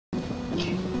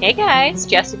Hey guys,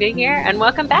 Jessica here, and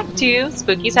welcome back to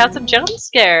Spooky's House of Jump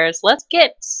Scares. Let's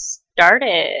get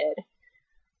started.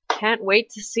 Can't wait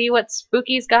to see what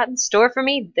Spooky's got in store for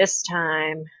me this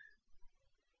time.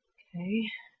 Okay.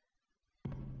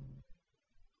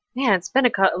 Man, it's been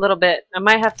a little bit. I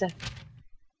might have to...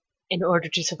 In order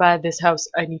to survive this house,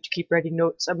 I need to keep writing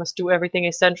notes. I must do everything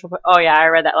essential for... Oh yeah, I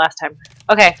read that last time.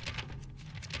 Okay.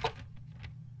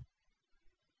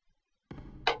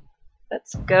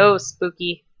 Let's go,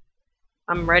 Spooky.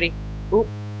 I'm ready. Ooh.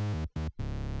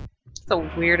 It's the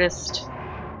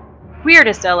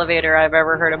weirdest elevator I've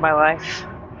ever heard in my life.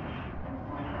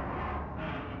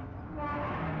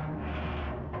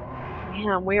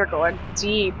 Man, we are going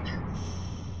deep.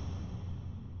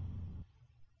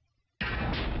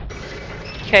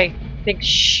 Okay, I think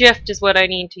shift is what I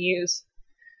need to use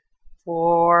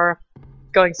for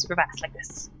going super fast like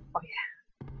this. Oh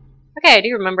yeah. Okay, I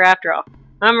do remember after all.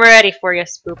 I'm ready for you,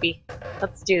 Spooky.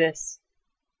 Let's do this.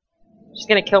 She's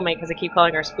gonna kill me because I keep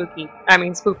calling her Spooky. I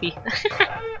mean, Spoopy.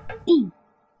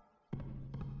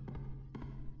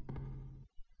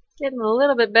 Getting a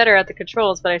little bit better at the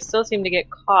controls, but I still seem to get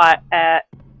caught at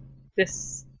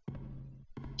this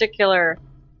particular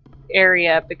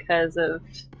area because of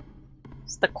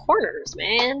it's the corners,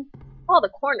 man. All the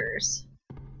corners.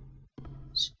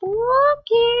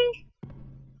 Spooky!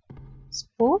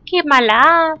 Spooky, my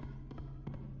love.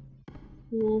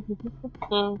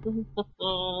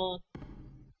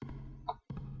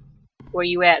 Where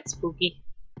you at, Spooky?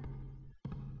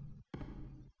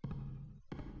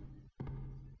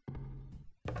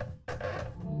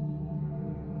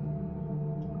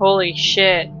 Holy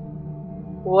shit.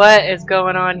 What is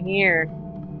going on here?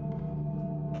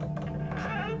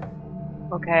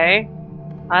 Okay.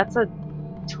 That's a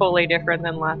totally different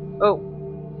than last. Oh.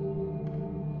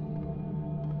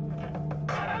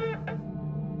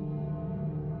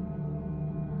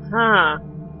 Huh.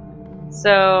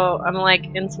 So, I'm like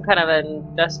in some kind of a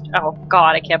oh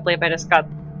god, I can't believe I just got...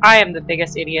 I am the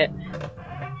biggest idiot.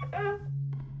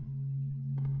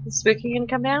 Is Spooky gonna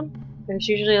come down? This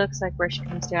usually looks like where she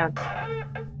comes down.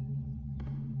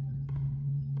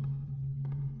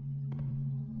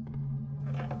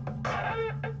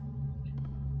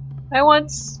 I want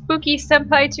Spooky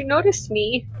Senpai to notice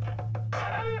me.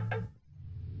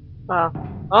 Oh.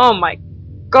 Oh my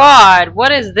god,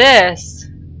 what is this?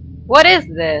 What is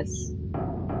this?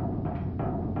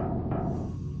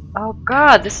 Oh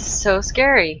god, this is so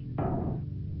scary.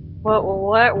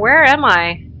 What, where am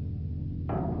I?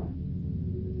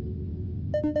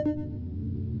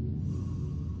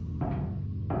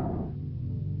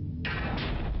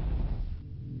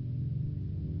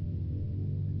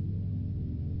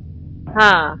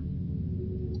 Huh.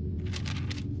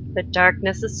 The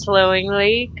darkness is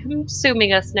slowly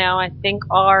consuming us now. I think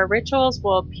our rituals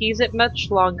will appease it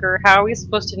much longer. How are we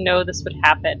supposed to know this would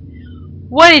happen?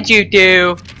 What did you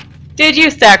do? Did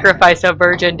you sacrifice a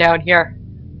virgin down here?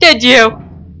 Did you?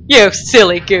 You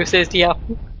silly gooses, you.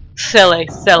 Silly,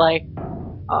 silly.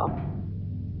 Oh.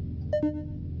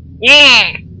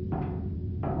 Yeah!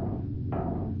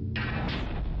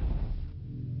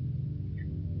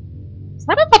 Is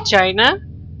that a vagina?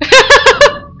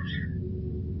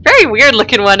 Very weird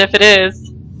looking one if it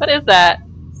is. What is that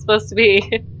supposed to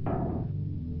be?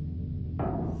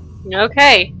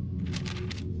 Okay.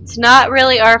 It's not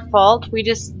really our fault. We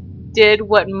just did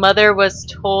what Mother has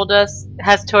told us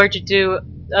to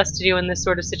do in this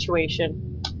sort of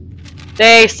situation.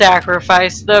 They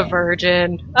sacrificed the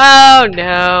virgin. Oh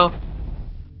no.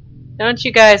 Don't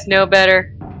you guys know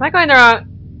better? Am I going the wrong...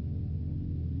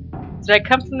 Did I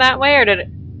come from that way or did it...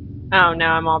 Oh no,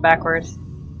 I'm all backwards.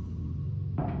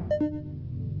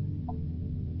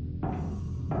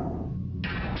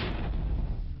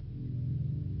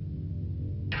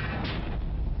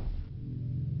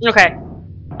 Okay,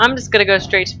 I'm just gonna go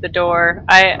straight to the door.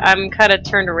 I'm kind of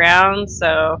turned around,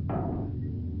 so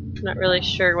I'm not really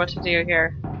sure what to do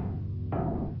here.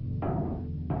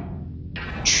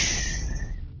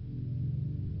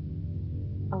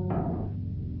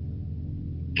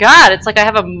 God, it's like I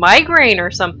have a migraine or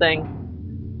something.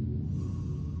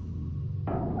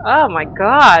 Oh my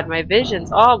god, my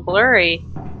vision's all blurry.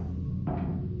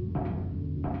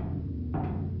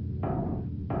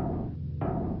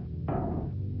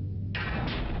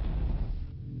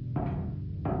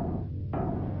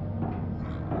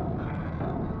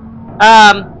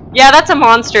 Yeah, that's a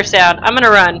monster sound. I'm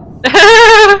gonna run.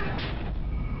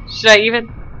 Should I even...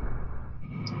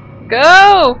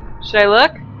 Go! Should I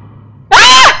look?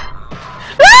 Ah!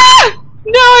 Ah!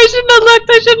 No, I shouldn't have looked.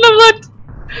 I shouldn't have looked.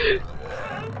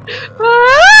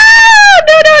 Ah!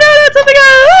 No, no, no, that's something.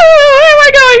 Where am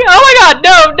I going? Oh my god,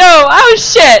 no, no. I was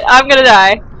shit! I'm gonna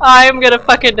die. I'm gonna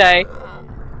fucking die.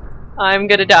 I'm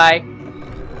gonna die.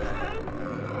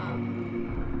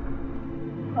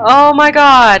 Oh my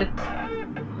god.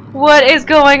 What is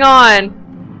going on?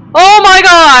 Oh my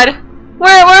god!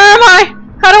 Where am I?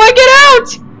 How do I get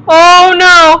out? Oh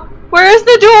no! Where is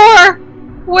the door?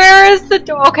 Where is the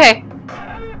door? Okay.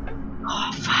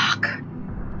 Oh fuck.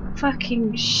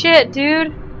 Fucking shit,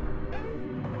 dude.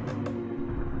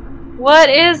 What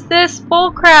is this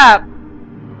bullcrap?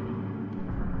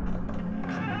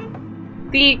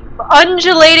 The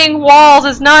undulating walls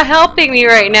is not helping me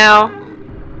right now.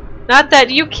 Not that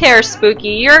you care, Spooky.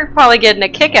 You're probably getting a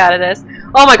kick out of this.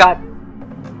 Oh my god.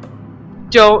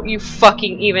 Don't you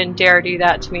fucking even dare do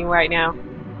that to me right now.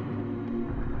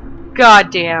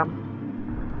 God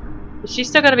damn. Is she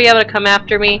still gonna be able to come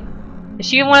after me? Is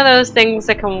she one of those things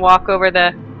that can walk over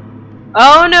the...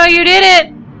 Oh no, you did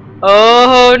it!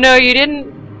 Oh no, you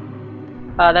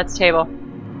didn't. That's table.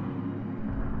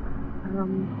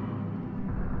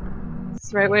 Is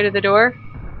this the right way to the door?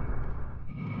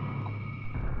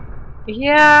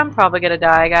 Yeah, I'm probably gonna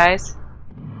die, guys.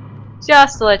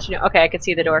 Just to let you know. Okay, I can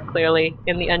see the door clearly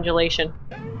in the undulation.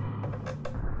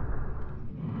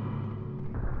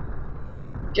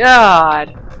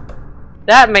 God.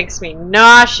 That makes me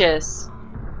nauseous.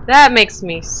 That makes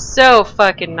me so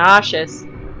fucking nauseous.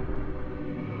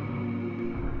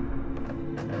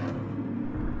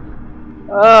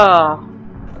 Oh.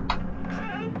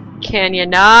 Can you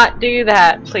not do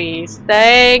that, please?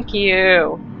 Thank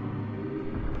you.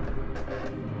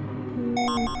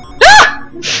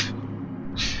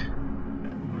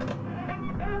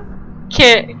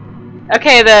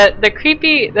 Okay,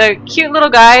 the cute little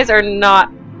guys are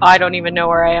not... I don't even know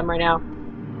where I am right now.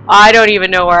 I don't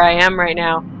even know where I am right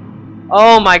now.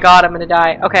 Oh my god, I'm gonna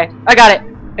die. Okay, I got it.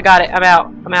 I got it. I'm out.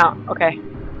 I'm out. Okay.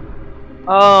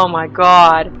 Oh my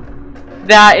god.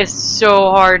 That is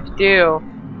so hard to do.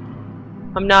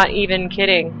 I'm not even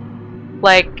kidding.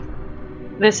 Like,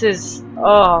 this is...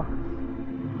 Oh.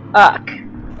 Fuck.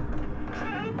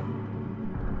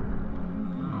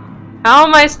 How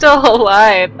am I still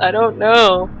alive? I don't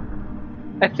know.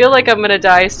 I feel like I'm gonna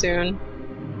die soon.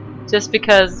 Just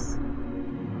because...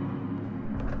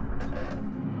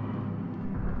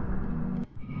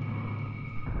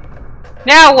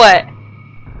 Now what?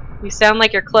 You sound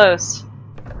like you're close.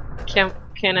 Can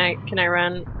I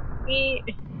run?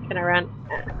 Can I run?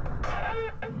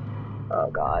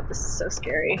 Oh god, this is so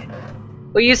scary.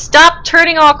 Will you stop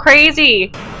turning all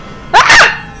crazy?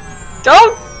 Ah!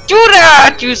 Don't do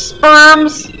that, you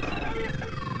sperms!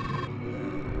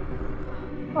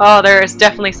 Oh, there is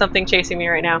definitely something chasing me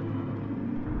right now.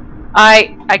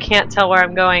 I can't tell where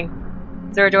I'm going.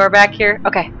 Is there a door back here?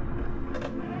 Okay.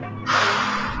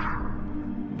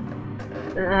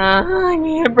 I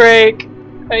need a break.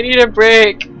 I need a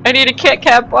break. I need a Kit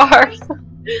Kat bar.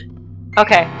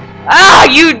 Okay. Ah,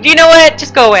 you know what?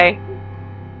 Just go away.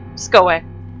 Just go away.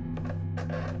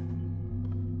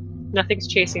 Nothing's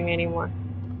chasing me anymore.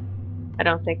 I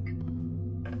don't think.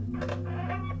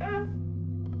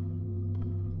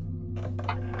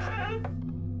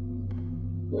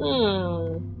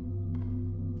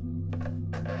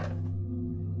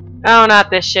 Oh, not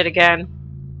this shit again.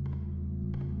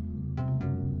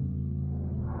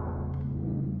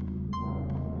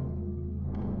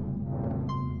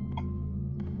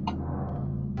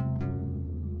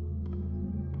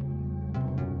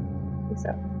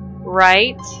 So,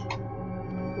 right,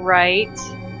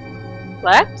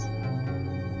 left,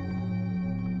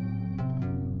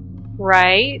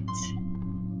 right,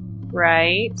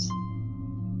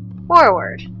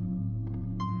 forward,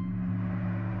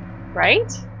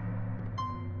 right,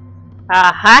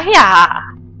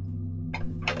 aha,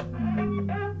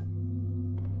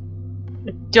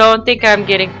 I don't think I'm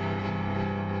getting...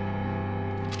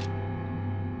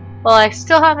 Well, I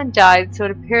still haven't died, so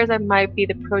it appears I might be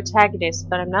the protagonist,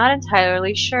 but I'm not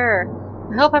entirely sure.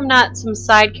 I hope I'm not some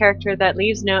side character that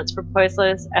leaves notes for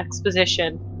pointless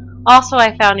exposition. Also,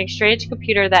 I found a strange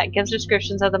computer that gives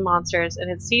descriptions of the monsters,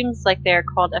 and it seems like they are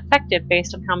called effective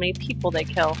based on how many people they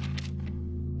kill.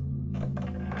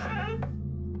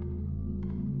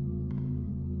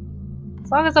 As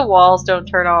long as the walls don't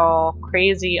turn all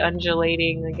crazy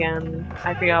undulating again,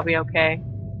 I think I'll be okay.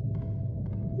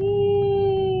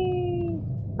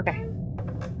 Okay.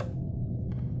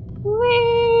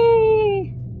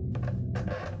 Whee!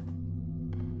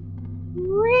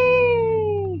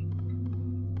 Whee!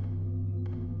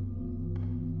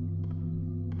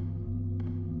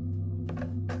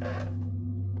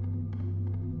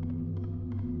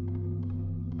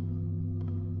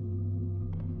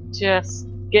 Just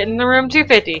get in the room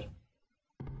 250.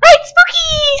 Right,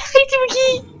 Spooky! Hi, Spooky!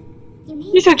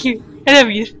 You're so cute. I love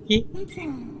you, Spooky.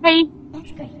 Hi.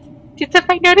 That's great. Did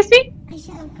somebody notice me? I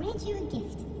shall grant you a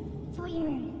gift for your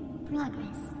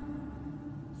progress.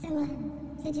 So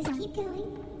just keep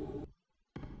going.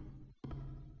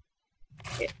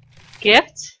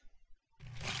 Gift?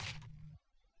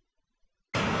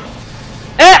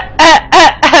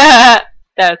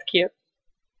 That was cute.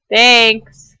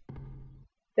 Thanks.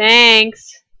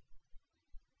 Thanks.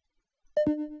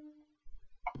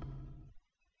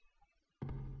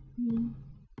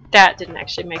 That didn't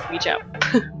actually make me jump.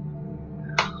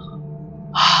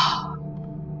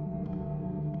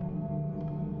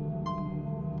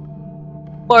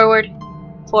 Forward.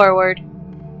 Forward.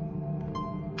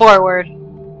 Forward.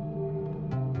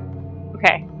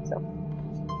 Okay, so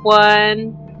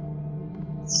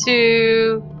 1,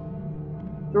 2,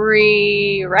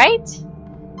 3, right?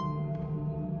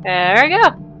 There we go.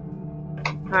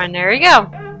 And there we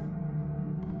go.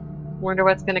 Wonder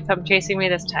what's gonna come chasing me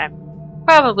this time.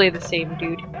 Probably the same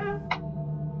dude.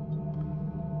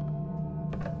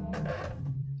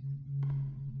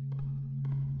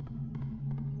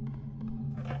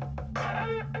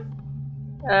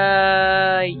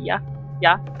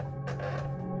 Yeah.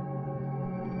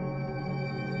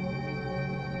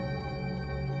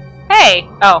 Hey!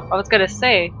 Oh, I was gonna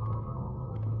say.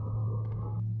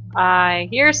 I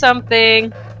hear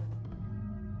something.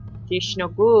 This no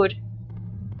good.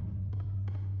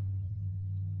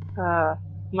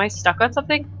 Am I stuck on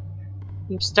something?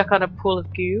 I'm stuck on a pool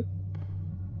of goo.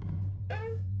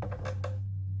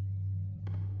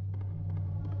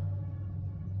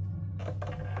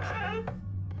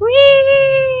 Whee!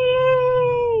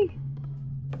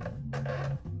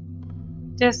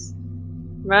 Just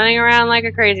running around like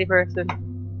a crazy person.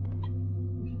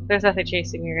 There's nothing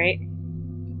chasing me, right?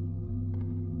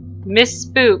 Miss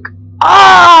Spook.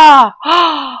 Ah!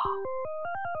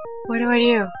 What do I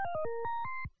do?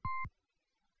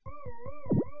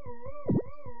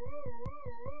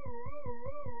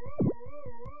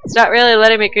 It's not really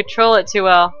letting me control it too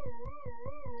well.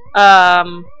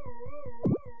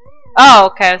 Oh,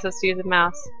 okay, I was supposed to use a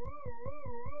mouse.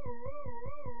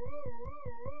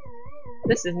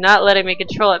 This is not letting me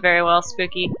control it very well,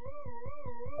 Spooky.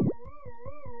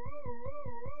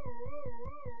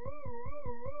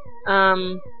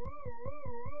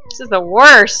 This is the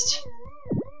worst.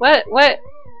 What?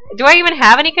 Do I even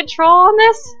have any control on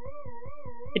this?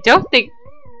 I don't think...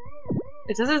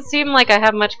 It doesn't seem like I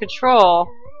have much control.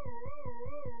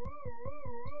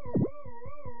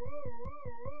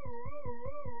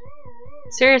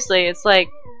 Seriously, it's like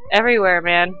everywhere,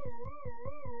 man.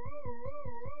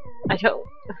 I don't...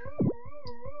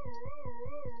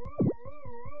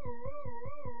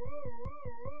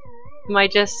 Am I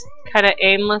just kind of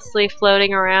aimlessly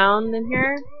floating around in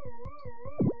here?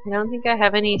 I don't think I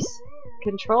have any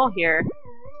control here.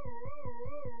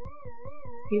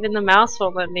 Even the mouse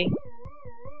won't let me.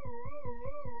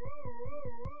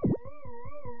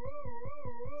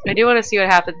 I do want to see what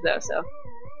happens though, so.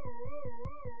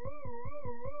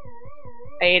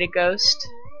 I ate a ghost.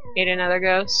 Ate another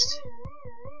ghost.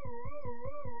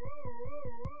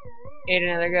 Ate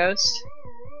another ghost.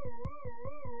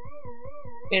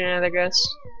 Ate another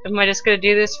ghost. Am I just gonna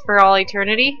do this for all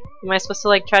eternity? Am I supposed to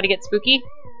like try to get spooky?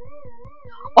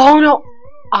 Oh no!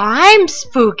 I'm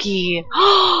spooky!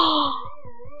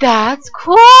 That's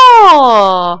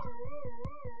cool!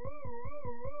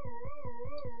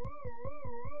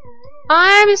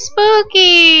 I'm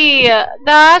spooky!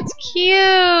 That's cute!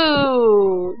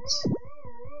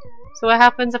 So what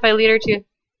happens if I lead her to...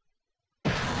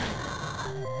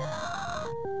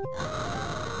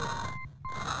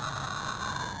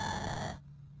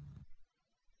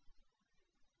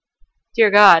 Dear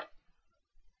God.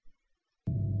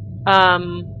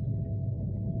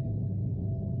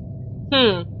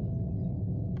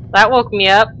 That woke me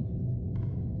up.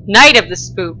 Night of the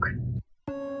Spook.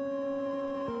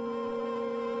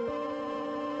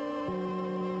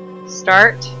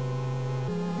 Start.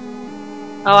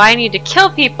 Oh, I need to kill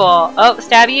people. Oh,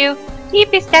 stab you.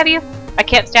 Yeepy, stab you. I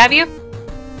can't stab you?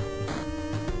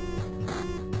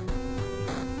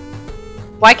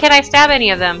 Why can't I stab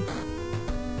any of them?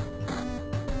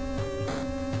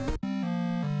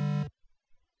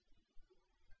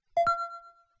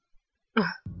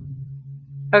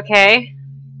 Okay.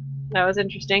 That was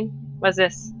interesting. What's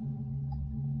this?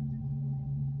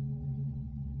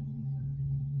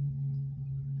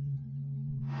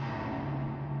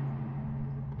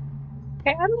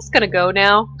 Okay, I'm just gonna go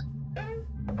now.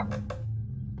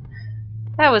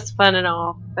 That was fun and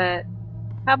all, but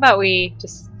how about we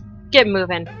just get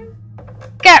moving?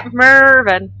 Get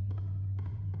moving!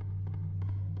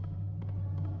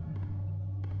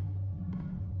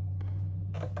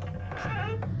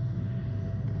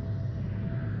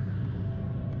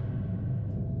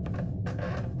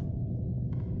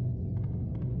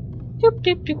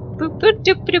 doop, doop, boop, boop,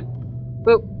 doop, doop.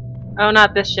 Boop. Oh,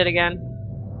 not this shit again.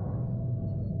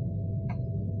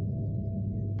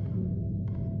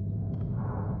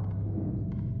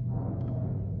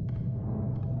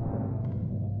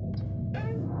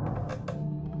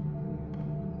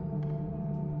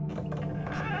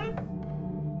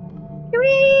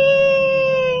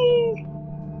 Whee!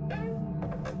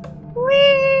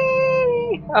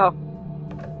 Whee! Oh.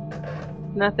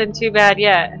 Nothing too bad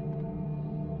yet.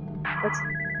 Let's...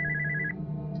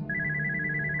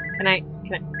 Can I...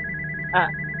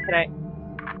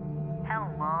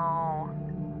 Hello.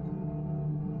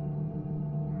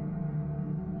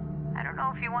 I don't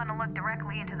know if you want to look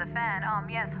directly into the fan.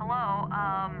 Yes, hello.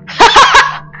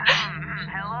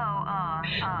 Hello,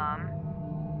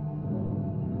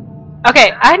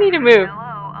 Okay, I need to move.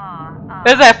 hello,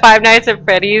 What is that, Five Nights at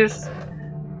Freddy's?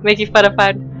 Make you fun of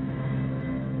fun.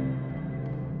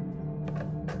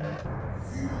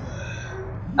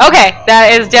 Okay,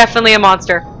 that is definitely a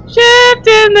monster. Shift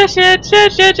in the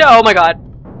shit. Oh my god.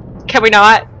 Can we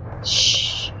not?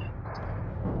 Shh.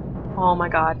 Oh my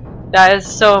god. That is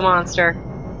so a monster.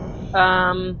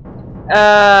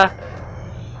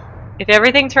 If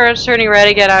everything turns turning red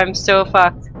again, I'm so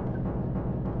fucked.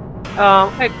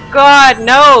 Oh my god,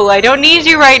 no! I don't need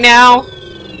you right now!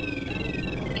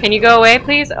 Can you go away,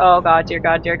 please? Oh god, dear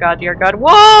god, dear god, dear god.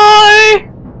 Why?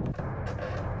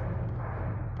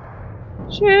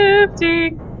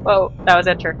 Shifting. Whoa, that was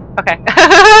enter. Okay.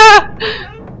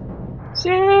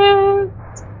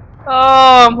 Shift.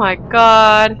 Oh my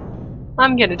god.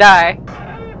 I'm gonna die.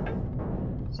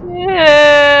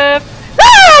 Shift.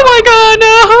 Oh my god,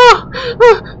 no!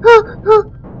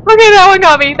 Okay, that one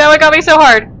got me. That one got me so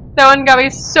hard. That one got me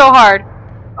so hard.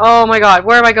 Oh my god,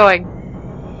 where am I going?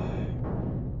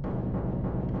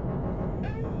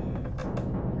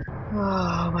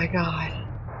 Oh my god.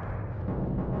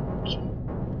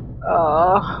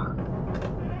 Oh.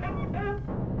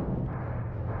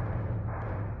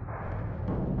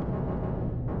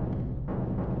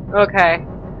 Okay.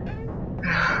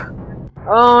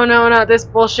 Oh no, not this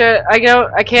bullshit.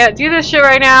 I can't do this shit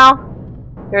right now.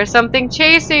 There's something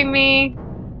chasing me.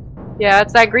 Yeah,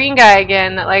 it's that green guy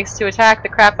again that likes to attack the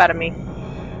crap out of me.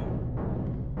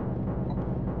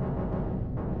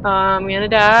 I'm gonna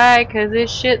die because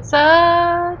this shit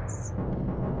sucks.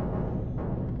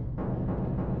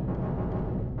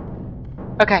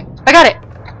 Okay, I got it!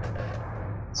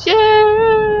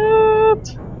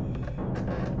 Shit!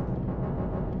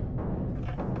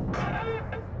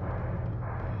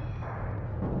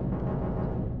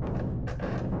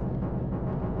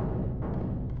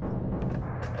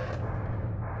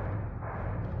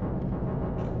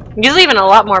 He's leaving a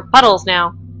lot more puddles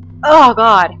now. Oh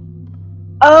god.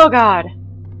 Oh god.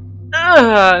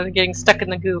 Ugh, getting stuck in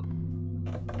the goo.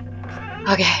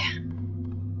 Okay.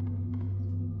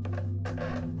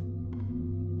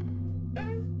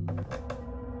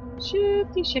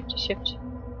 Shifty, shifty, shift.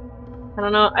 I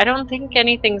don't know. I don't think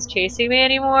anything's chasing me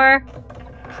anymore.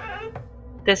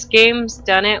 This game's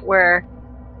done it where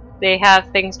they have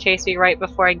things chase me right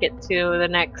before I get to the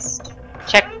next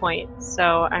checkpoint,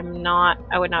 so I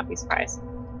would not be surprised.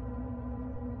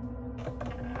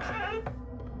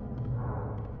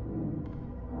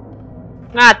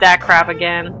 Not that crap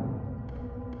again.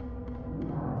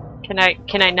 Can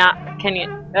you,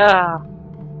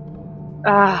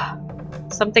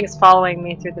 something's following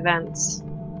me through the vents.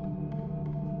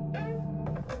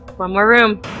 One more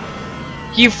room.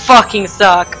 You fucking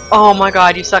suck. Oh my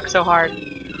god, you suck so hard.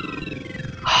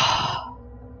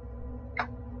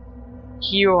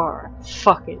 You're a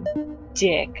fucking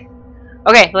dick.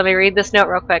 Okay, let me read this note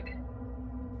real quick.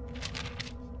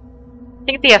 I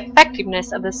think the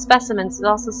effectiveness of the specimens is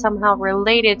also somehow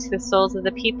related to the souls of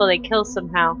the people they kill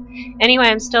somehow. Anyway,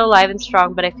 I'm still alive and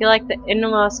strong, but I feel like the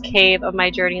innermost cave of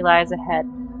my journey lies ahead.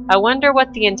 I wonder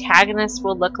what the antagonists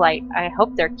will look like. I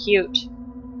hope they're cute.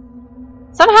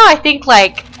 Somehow I think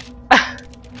like...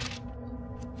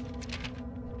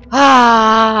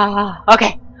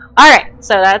 okay. Alright,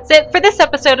 so that's it for this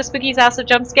episode of Spooky's House of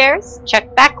Jump Scares.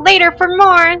 Check back later for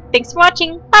more. Thanks for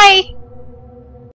watching. Bye!